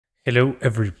Hello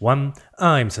everyone,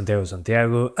 I'm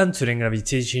Santiago, and today I'm going to be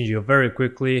teaching you very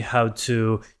quickly how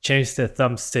to change the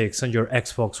thumbsticks on your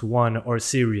Xbox One or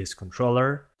Series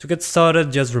controller. To get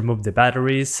started, just remove the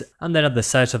batteries, and then at the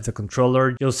sides of the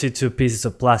controller, you'll see two pieces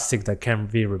of plastic that can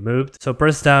be removed. So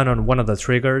press down on one of the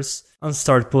triggers and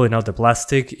start pulling out the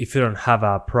plastic if you don't have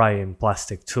a prying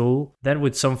plastic tool. Then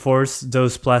with some force,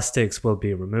 those plastics will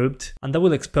be removed, and that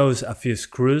will expose a few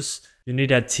screws. You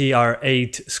need a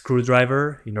TR8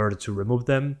 screwdriver in order to remove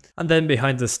them, and then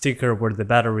behind the sticker where the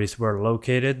batteries were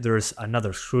located there's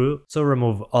another screw, so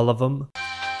remove all of them.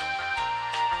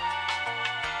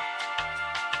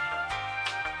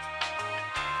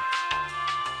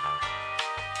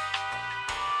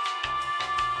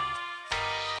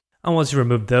 And once you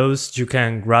remove those, you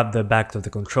can grab the back of the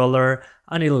controller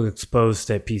and it'll expose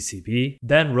the PCB,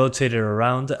 then rotate it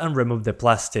around and remove the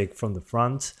plastic from the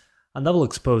front, and that will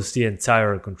expose the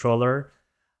entire controller.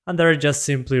 And there just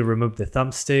simply remove the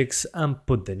thumbsticks and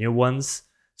put the new ones.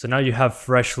 So now you have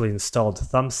freshly installed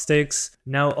thumbsticks.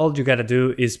 Now all you gotta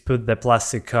do is put the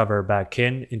plastic cover back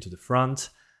into the front,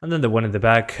 and then the one in the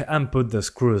back, and put the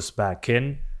screws back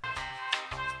in.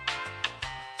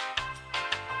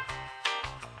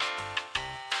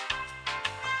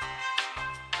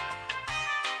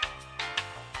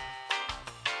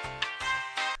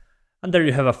 And there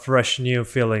you have a fresh new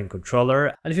feeling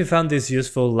controller. And if you found this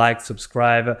useful, like,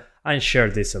 subscribe, and share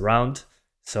this around.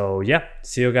 So yeah,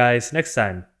 see you guys next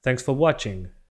time. Thanks for watching.